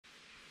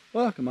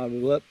Welcome, my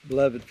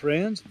beloved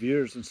friends,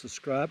 viewers, and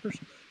subscribers.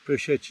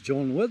 Appreciate you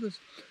joining with us.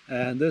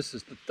 And this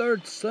is the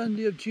third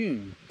Sunday of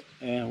June,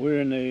 and we're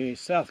in the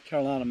South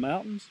Carolina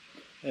mountains.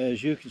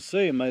 As you can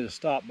see, I made a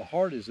stop by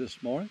Hardee's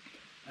this morning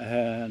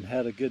and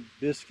had a good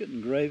biscuit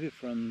and gravy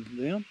from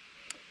them,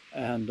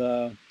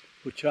 and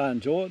which I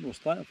enjoyed and was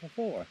thankful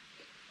for.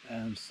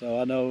 And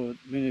so I know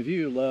many of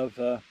you love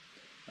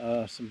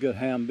some good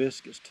ham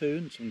biscuits too,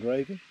 and some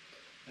gravy.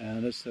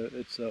 And it's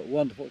a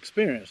wonderful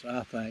experience,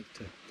 I think,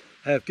 to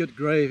have good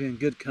gravy and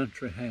good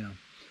country ham.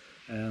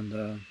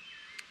 And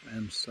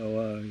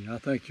so I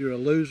think you're a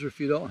loser if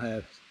you don't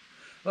have it.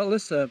 Well,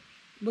 let's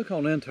look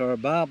on into our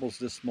Bibles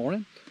this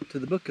morning to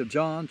the book of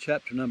John,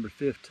 chapter number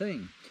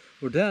 15.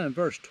 We're down in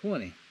verse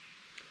 20.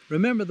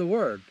 Remember the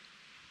word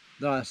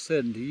that I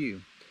said unto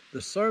you,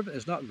 the servant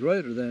is not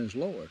greater than his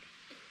Lord.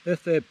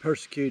 If they have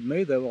persecuted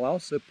me, they will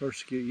also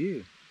persecute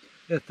you.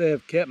 If they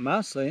have kept my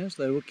sayings,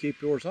 they will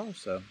keep yours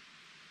also.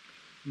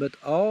 But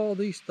all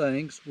these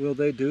things will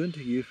they do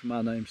unto you for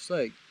my name's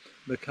sake,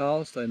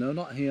 because they know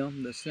not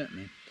him that sent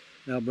me.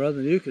 Now,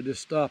 brethren, you could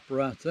just stop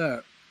right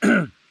there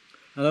and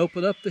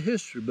open up the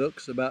history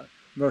books about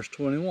verse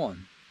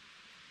 21.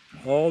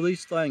 All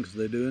these things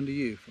they do unto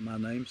you for my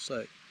name's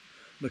sake,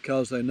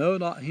 because they know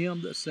not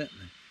him that sent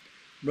me.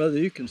 Brother,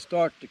 you can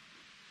start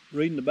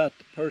reading about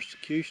the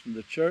persecution of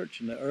the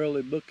church in the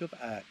early book of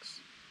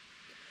Acts,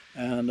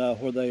 and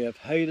where they have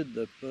hated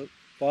the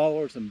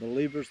followers and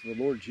believers of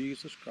the Lord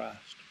Jesus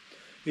Christ.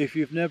 If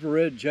you've never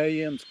read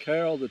J.M.'s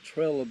Carroll, The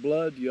Trail of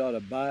Blood, you ought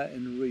to buy it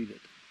and read it.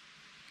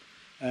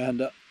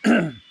 And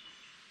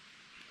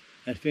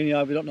if any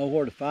of you don't know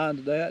where to find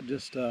that,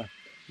 just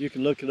you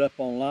can look it up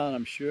online,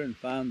 I'm sure, and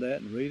find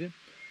that and read it.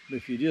 But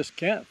if you just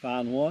can't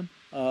find one,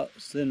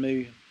 send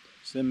me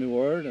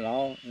word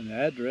and the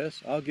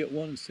address. I'll get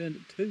one and send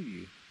it to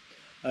you.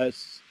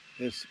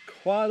 It's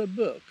quite a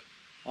book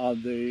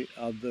of the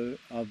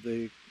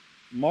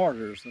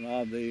martyrs and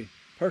of the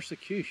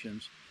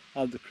persecutions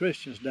of the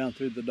Christians down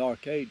through the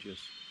Dark Ages.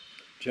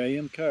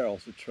 J.M.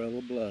 Carroll's The Trail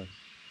of Blood,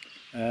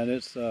 and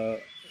it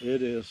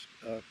is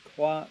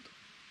quite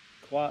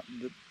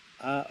the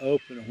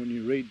eye-opener when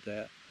you read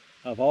that,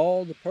 of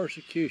all the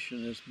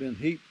persecution that's been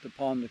heaped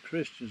upon the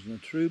Christians and the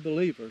true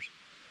believers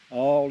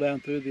all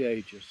down through the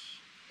ages.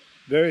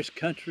 Various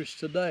countries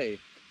today,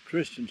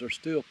 Christians are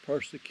still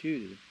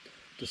persecuted.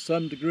 To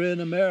some degree in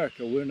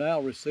America, we're now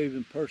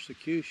receiving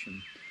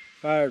persecution,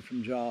 fired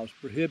from jobs,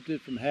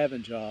 prohibited from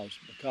having jobs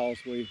because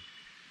we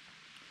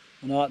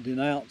will not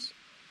denounce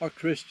our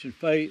Christian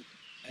faith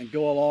and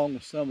go along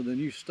with some of the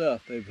new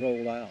stuff they've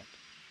rolled out.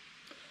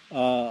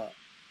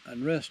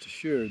 And rest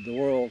assured, the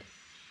world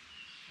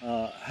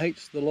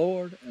hates the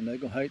Lord, and they're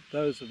going to hate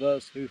those of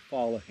us who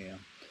follow him.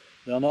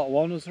 They'll not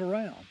want us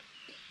around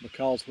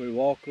because we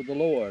walk with the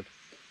Lord.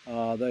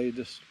 They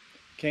just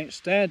can't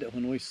stand it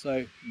when we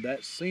say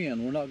that's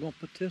sin. We're not going to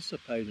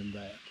participate in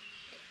that.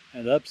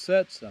 And it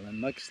upsets them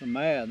and makes them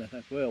mad. They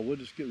think, well, we'll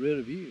just get rid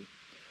of you.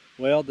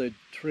 Well, they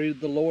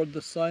treated the Lord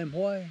the same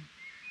way.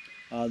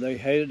 They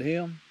hated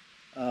him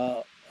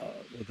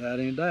without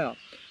any doubt.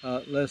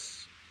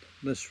 Let's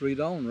read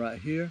on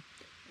right here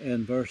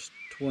in verse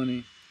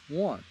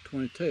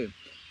 22.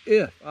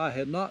 If I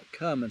had not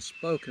come and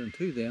spoken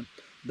to them,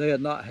 they had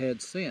not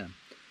had sin.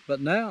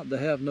 But now they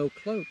have no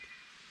cloak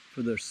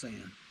for their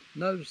sin.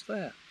 Notice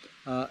that.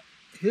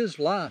 His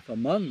life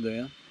among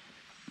them,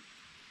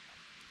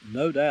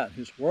 no doubt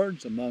his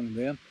words among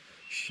them,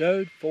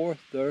 showed forth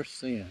their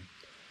sin.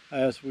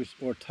 As we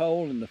were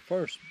told in the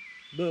first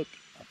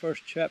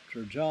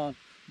chapter of John,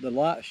 the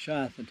light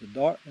shineth into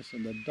darkness,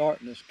 and the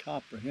darkness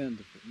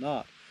comprehendeth it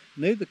not.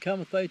 Neither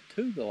cometh they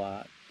to the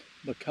light,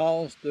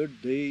 because their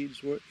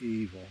deeds were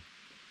evil.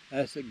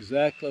 That's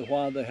exactly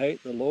why they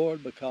hate the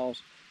Lord,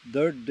 because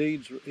their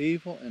deeds were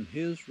evil and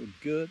his were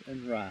good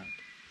and right.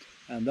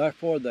 And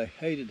therefore they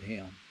hated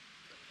him.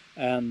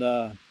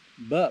 And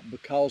but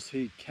because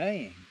he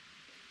came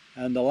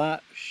and the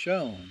light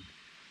shone,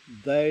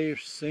 their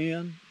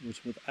sin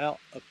was without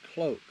a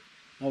cloak.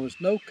 There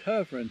was no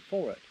covering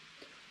for it.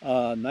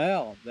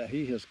 Now that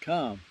he has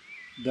come,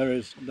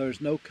 there's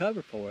no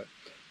cover for it.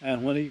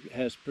 And when he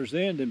has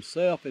presented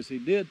himself as he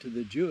did to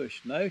the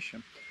Jewish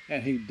nation,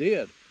 and he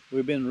did,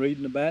 we've been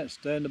reading about and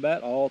studying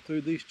about all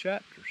through these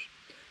chapters.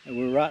 And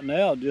we're right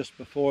now just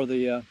before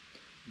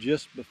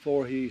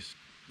he's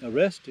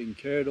arrested and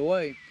carried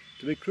away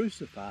to be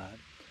crucified,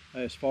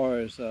 as far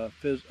as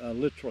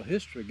literal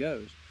history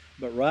goes.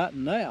 But right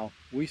now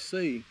we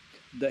see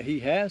that he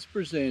has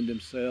presented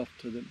himself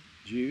to the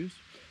Jews.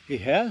 He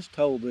has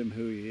told them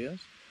who he is.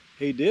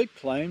 He did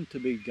claim to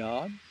be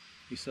God.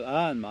 He said,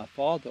 I and my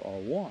Father are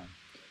one.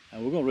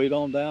 And we're going to read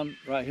on down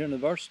right here in the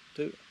verse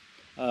 2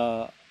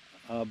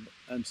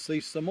 and see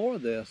some more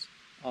of this,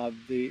 of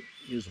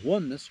his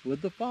oneness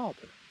with the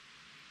Father.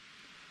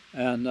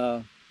 And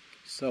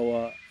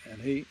and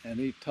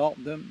he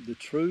taught them the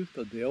truth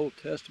of the Old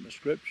Testament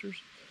scriptures.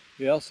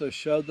 He also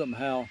showed them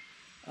how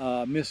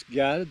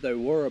misguided they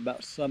were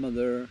about some of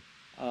their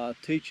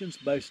teachings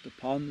based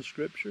upon the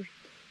scriptures.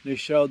 And he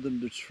showed them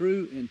the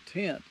true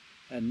intent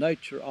and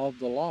nature of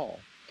the law.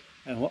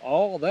 And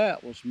all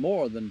that was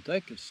more than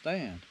they could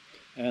stand.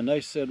 And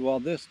they said, well,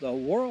 the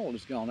world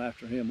has gone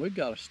after him. We've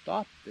got to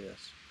stop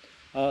this.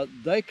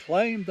 They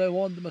claimed they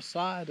wanted the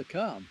Messiah to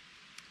come.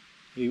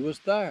 He was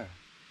there.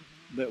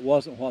 But it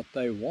wasn't what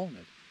they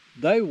wanted.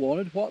 They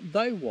wanted what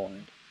they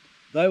wanted.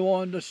 They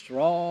wanted a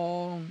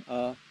strong,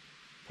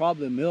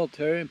 probably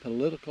military and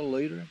political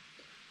leader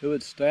who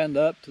would stand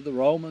up to the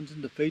Romans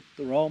and defeat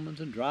the Romans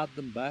and drive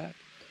them back,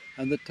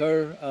 and that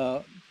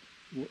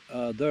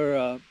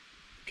their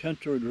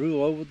country would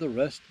rule over the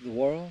rest of the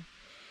world,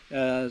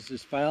 as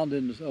is found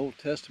in the Old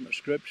Testament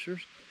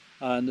scriptures,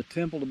 and the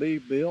temple to be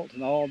built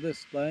and all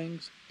these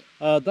things.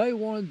 They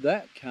wanted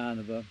that kind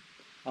of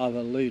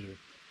a leader.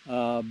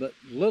 But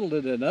little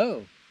did they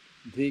know,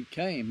 he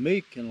came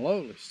meek and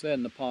lowly,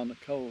 sitting upon the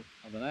colt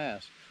of an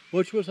ass,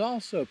 which was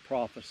also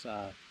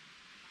prophesied.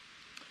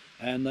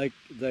 And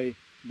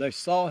they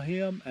saw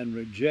him and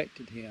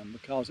rejected him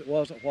because it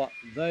wasn't what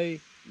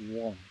they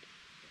wanted.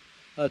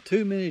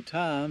 Too many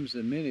times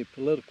in many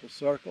political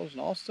circles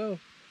and also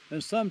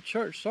in some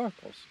church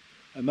circles,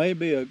 there may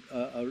be a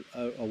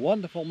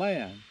wonderful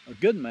man, a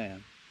good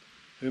man,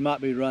 who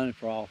might be running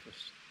for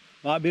office.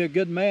 Might be a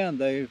good man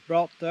they've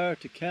brought there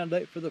to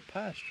candidate for the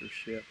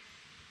pastorship.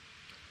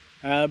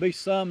 And there'll be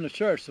some in the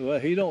church, so well,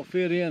 he don't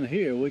fit in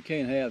here, we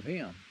can't have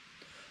him.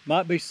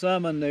 Might be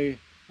some in the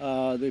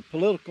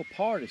political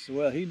party, so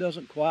well, he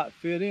doesn't quite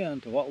fit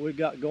in to what we've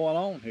got going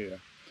on here.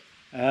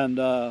 And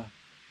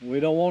we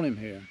don't want him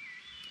here.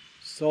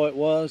 So it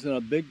was in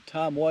a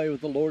big-time way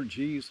with the Lord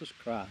Jesus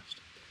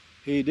Christ.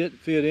 He didn't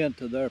fit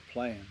into their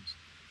plans.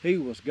 He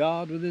was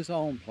God with his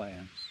own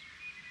plans.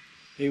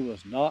 He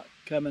was not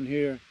coming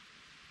here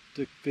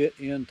to fit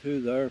into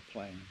their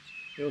plans.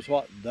 It was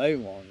what they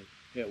wanted.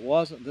 It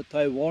wasn't that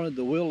they wanted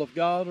the will of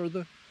God or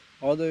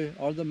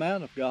the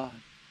man of God,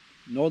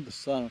 nor the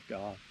Son of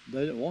God.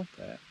 They didn't want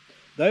that.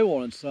 They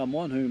wanted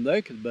someone whom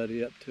they could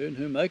buddy up to and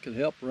whom they could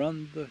help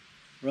run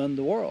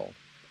the world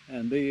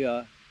and be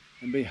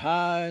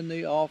high in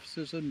the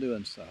offices in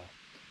doing so.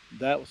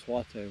 That was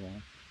what they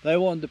wanted. They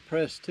wanted the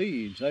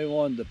prestige. They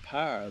wanted the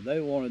power. They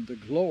wanted the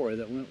glory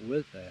that went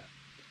with that.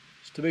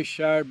 It's to be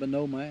shared by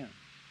no man.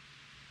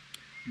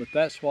 But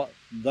that's what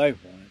they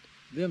wanted,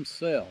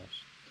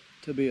 themselves,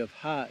 to be of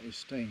high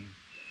esteem,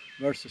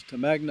 versus to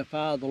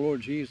magnify the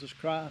Lord Jesus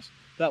Christ.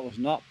 That was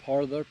not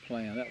part of their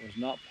plan. That was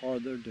not part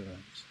of their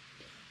doings.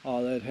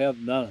 They'd have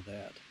none of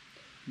that.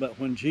 But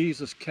when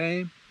Jesus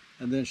came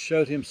and then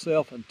showed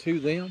himself unto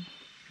them,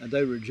 and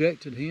they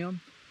rejected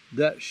him,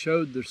 that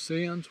showed their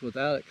sins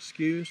without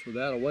excuse,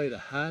 without a way to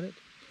hide it.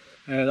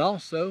 And it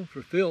also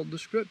fulfilled the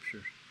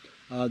scriptures,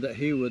 that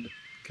he would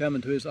come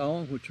into his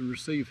own, which would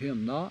receive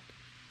him not.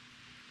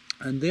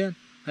 And then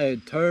he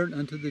had turned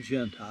unto the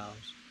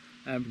Gentiles,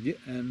 and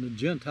the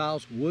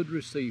Gentiles would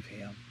receive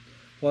him.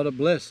 What a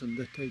blessing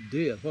that they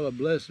did. What a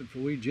blessing for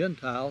we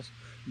Gentiles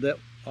that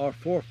our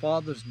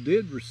forefathers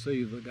did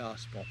receive the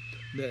gospel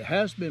that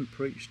has been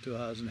preached to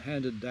us and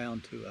handed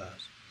down to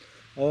us.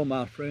 Oh,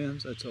 my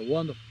friends, it's a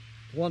wonderful,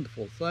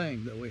 wonderful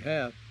thing that we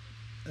have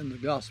in the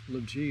gospel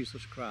of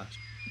Jesus Christ.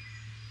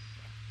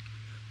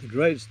 The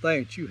greatest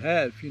thing that you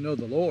have, if you know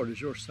the Lord,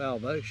 is your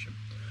salvation.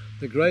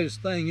 The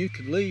greatest thing you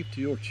could leave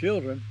to your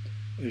children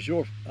is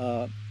your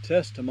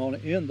testimony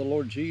in the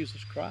Lord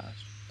Jesus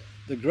Christ.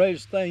 The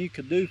greatest thing you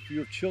could do for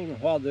your children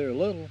while they're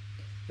little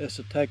is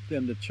to take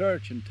them to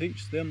church and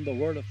teach them the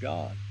Word of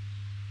God.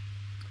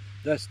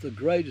 That's the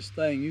greatest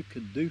thing you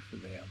could do for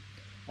them.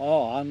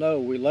 Oh, I know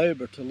we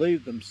labor to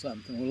leave them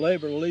something. We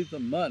labor to leave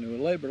them money. We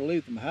labor to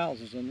leave them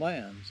houses and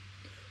lands.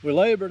 We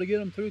labor to get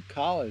them through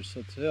college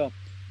so they'll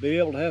be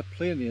able to have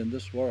plenty in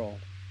this world.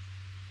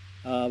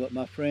 But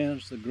my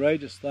friends, the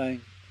greatest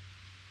thing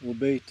will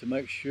be to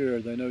make sure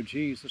they know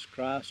Jesus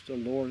Christ, their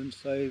Lord and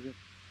Savior,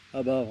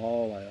 above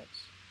all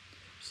else.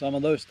 Some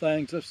of those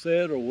things I've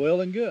said are well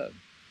and good.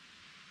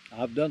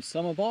 I've done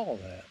some of all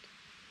that.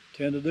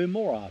 Tend to do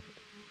more of it.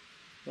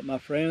 But my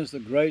friends, the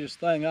greatest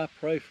thing I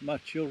pray for my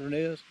children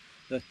is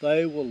that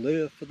they will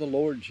live for the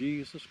Lord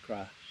Jesus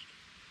Christ.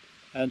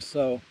 And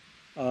so,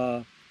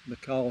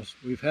 because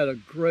we've had a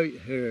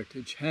great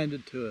heritage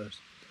handed to us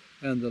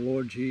in the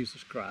Lord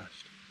Jesus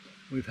Christ.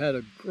 We've had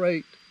a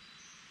great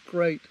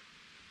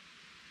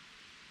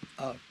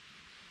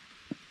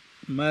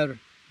matter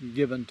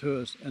given to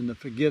us in the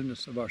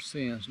forgiveness of our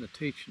sins and the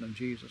teaching of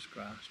Jesus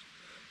Christ.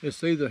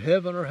 It's either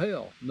heaven or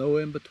hell, no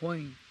in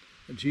between.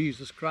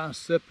 Jesus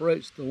Christ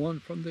separates the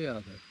one from the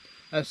other.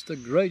 That's the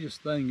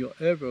greatest thing you'll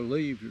ever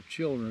leave your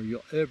children or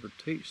you'll ever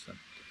teach them.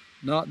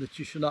 Not that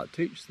you should not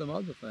teach them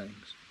other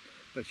things,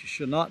 but you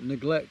should not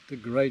neglect the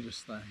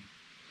greatest thing.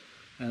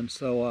 And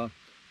so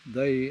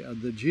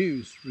the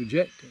Jews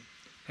rejected.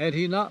 Had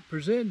he not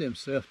presented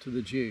himself to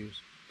the Jews,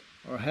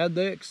 or had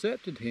they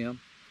accepted him,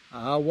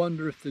 I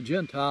wonder if the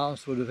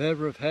Gentiles would have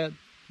ever have had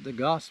the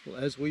gospel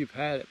as we've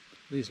had it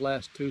these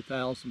last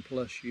 2,000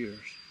 plus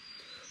years.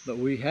 But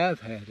we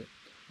have had it.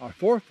 Our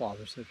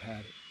forefathers have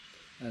had it.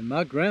 And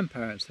my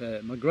grandparents had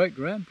it. My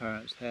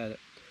great-grandparents had it.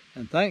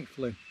 And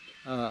thankfully,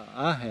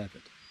 I have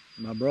it.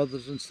 My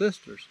brothers and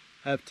sisters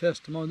have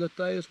testimony that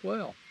they as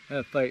well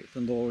have faith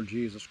in the Lord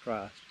Jesus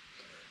Christ.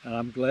 And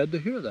I'm glad to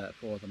hear that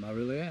for them. I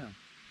really am.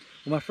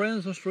 Well, my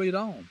friends, let's read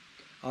on.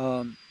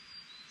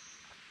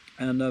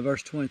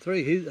 Verse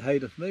 23, he that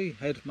hateth me,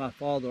 hateth my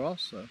Father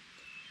also.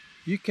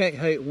 You can't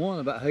hate one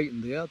about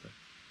hating the other.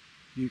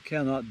 You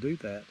cannot do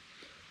that.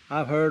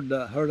 I've heard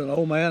an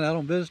old man out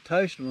on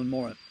visitation one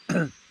morning.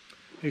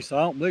 He said,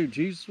 I don't believe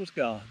Jesus was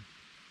God.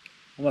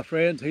 Well, my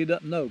friends, he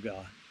doesn't know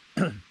God.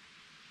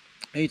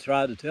 He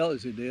tried to tell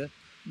us he did,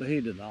 but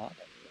he did not,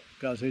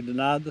 because he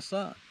denied the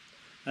Son.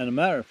 And a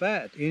matter of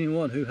fact,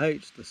 anyone who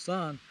hates the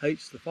Son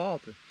hates the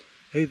Father.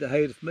 He that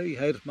hateth me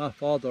hateth my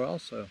Father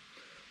also.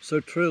 So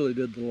truly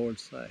did the Lord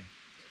say.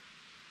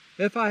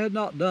 If I had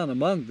not done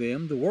among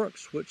them the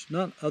works which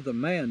none other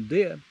man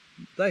did,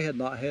 they had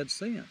not had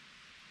sin.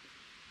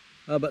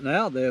 But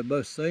now they have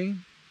both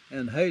seen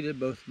and hated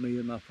both me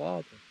and my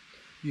Father.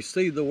 You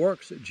see, the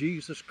works that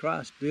Jesus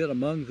Christ did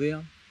among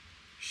them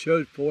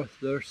showed forth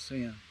their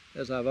sin,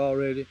 as I've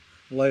already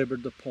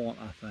labored the point,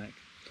 I think.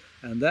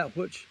 And that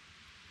which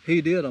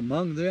he did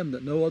among them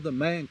that no other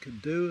man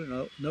could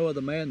do, no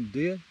other man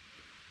did,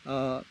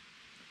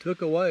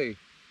 took away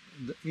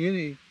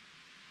any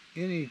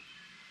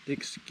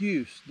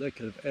excuse they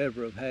could have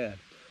ever have had.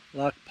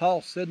 Like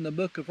Paul said in the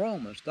book of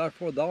Romans,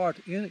 therefore thou art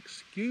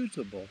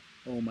inexcusable,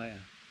 O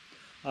man.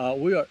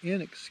 We are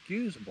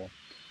inexcusable.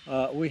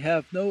 We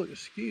have no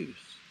excuse.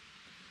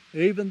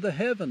 Even the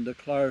heaven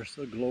declares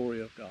the glory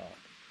of God.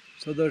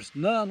 So there's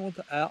none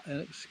without an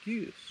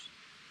excuse.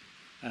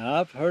 And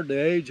I've heard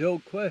the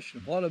age-old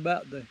question, what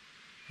about the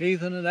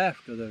heathen in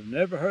Africa that have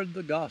never heard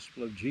the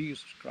gospel of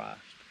Jesus Christ?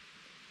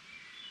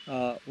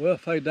 Well,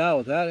 if they die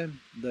without him,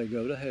 they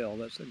go to hell.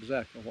 That's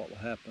exactly what will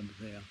happen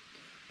to them.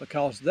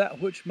 Because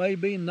that which may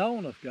be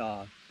known of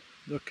God,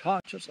 their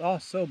conscience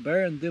also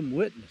bearing them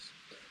witness,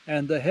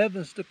 and the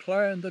heavens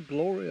declaring the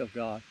glory of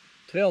God,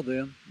 tell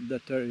them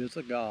that there is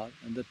a God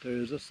and that there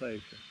is a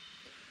Savior.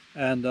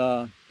 And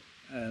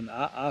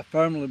I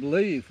firmly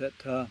believe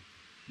that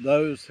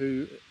those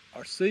who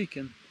are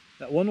seeking,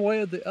 that one way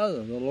or the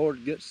other, the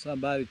Lord gets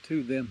somebody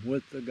to them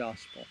with the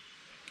gospel.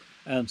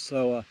 And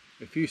so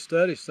if you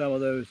study some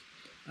of those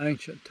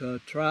ancient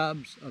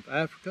tribes of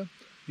Africa,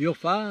 you'll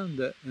find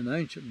that in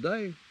ancient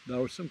days there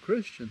were some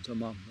Christians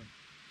among them.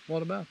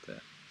 What about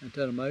that? Isn't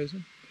that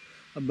amazing?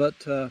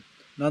 But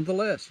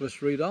nonetheless,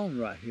 let's read on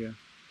right here.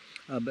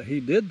 But he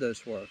did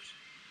those works.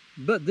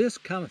 But this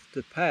cometh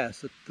to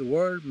pass, that the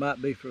word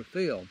might be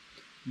fulfilled,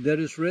 that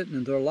is written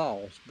in their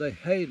laws, they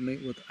hate me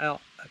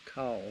without a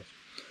cause.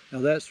 Now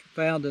that's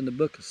found in the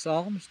book of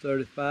Psalms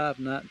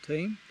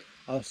 35:19,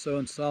 also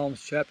in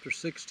Psalms chapter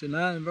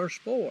 69 and verse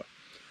 4,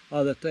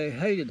 that they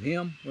hated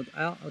him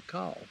without a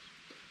cause.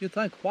 You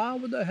think, why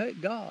would they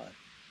hate God?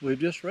 We've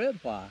just read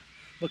why.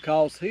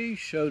 Because he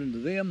showed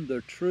unto them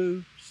their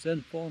true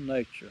sinful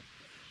nature.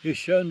 He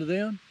showed unto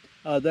them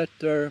that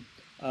their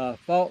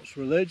false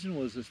religion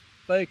was as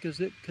fake as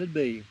it could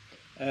be.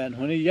 And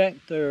when he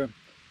yanked their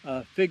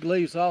fig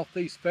leaves off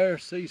these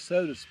Pharisees,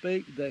 so to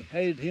speak, they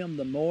hated him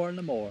the more and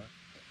the more,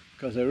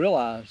 because they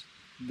realized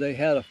they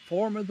had a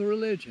form of the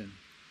religion,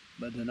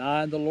 but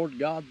denying the Lord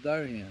God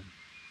therein.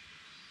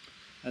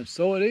 And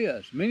so it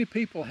is. Many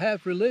people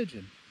have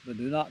religion, but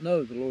do not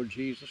know the Lord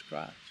Jesus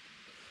Christ.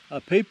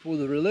 People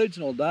with a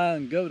religion will die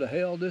and go to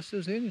hell just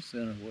as any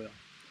sinner will.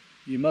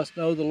 You must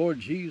know the Lord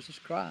Jesus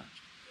Christ.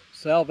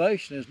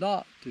 Salvation is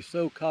not to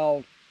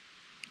so-called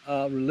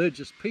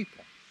religious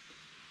people.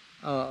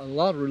 A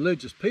lot of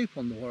religious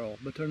people in the world,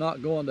 but they're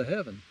not going to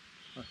heaven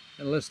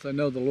unless they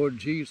know the Lord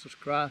Jesus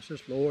Christ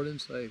as Lord and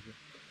Savior.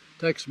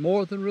 It takes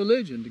more than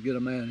religion to get a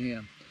man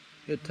in.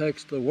 It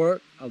takes the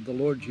work of the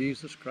Lord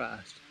Jesus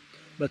Christ.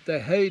 But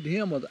they hated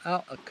him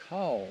without a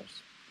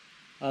cause.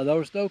 There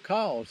was no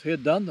cause. He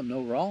had done them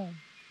no wrong.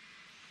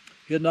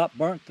 He had not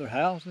burnt their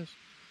houses.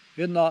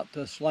 He had not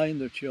slain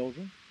their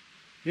children.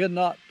 He had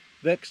not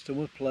vexed them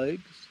with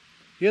plagues.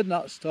 He had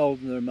not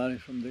stolen their money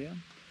from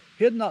them.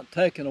 He had not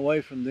taken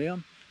away from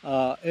them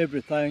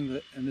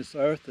everything in this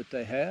earth that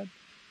they had,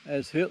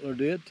 as Hitler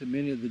did to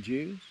many of the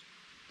Jews.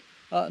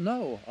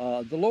 No,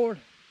 the Lord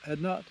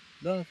had not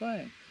done a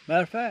thing.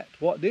 Matter of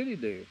fact, what did he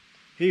do?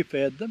 He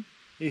fed them.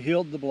 He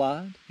healed the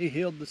blind. He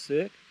healed the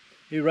sick.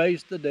 He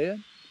raised the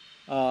dead.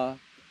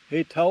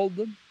 He told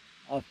them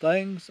of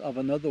things of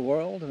another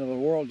world and of a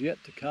world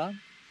yet to come.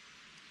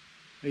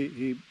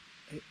 He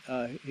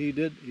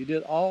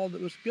did all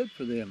that was good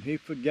for them. He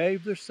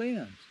forgave their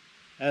sins,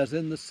 as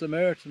in the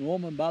Samaritan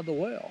woman by the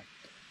well,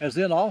 as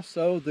in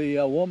also the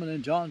woman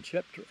in John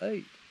chapter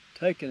 8,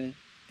 taken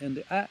in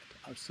the act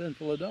of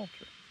sinful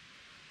adultery.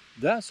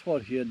 That's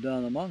what he had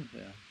done among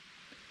them.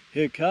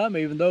 He had come,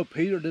 even though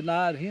Peter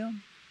denied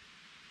him,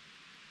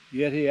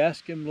 yet he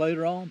asked him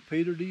later on,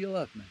 Peter, do you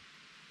love me?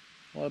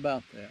 What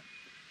about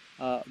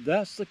that?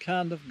 That's the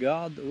kind of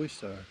God that we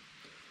serve,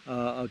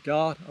 a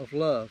God of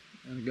love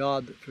and a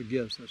God that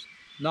forgives us,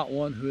 not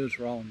one who has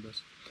wronged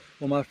us.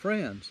 Well, my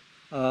friends,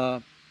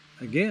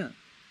 again,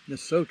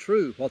 it's so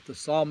true what the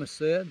psalmist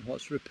said,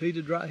 what's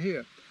repeated right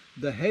here.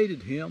 They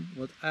hated him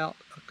without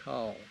a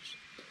cause.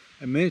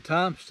 And many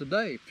times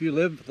today, if you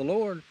live for the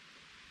Lord,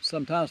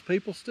 sometimes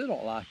people still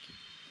don't like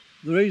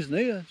you. The reason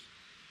is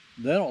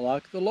they don't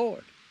like the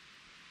Lord.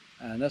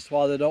 And that's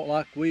why they don't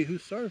like we who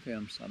serve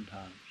Him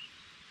sometimes.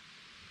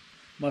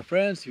 My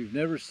friends, if you've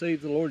never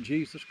received the Lord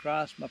Jesus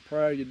Christ, my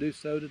prayer you do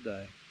so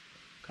today.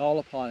 Call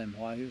upon Him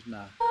while He is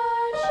nigh.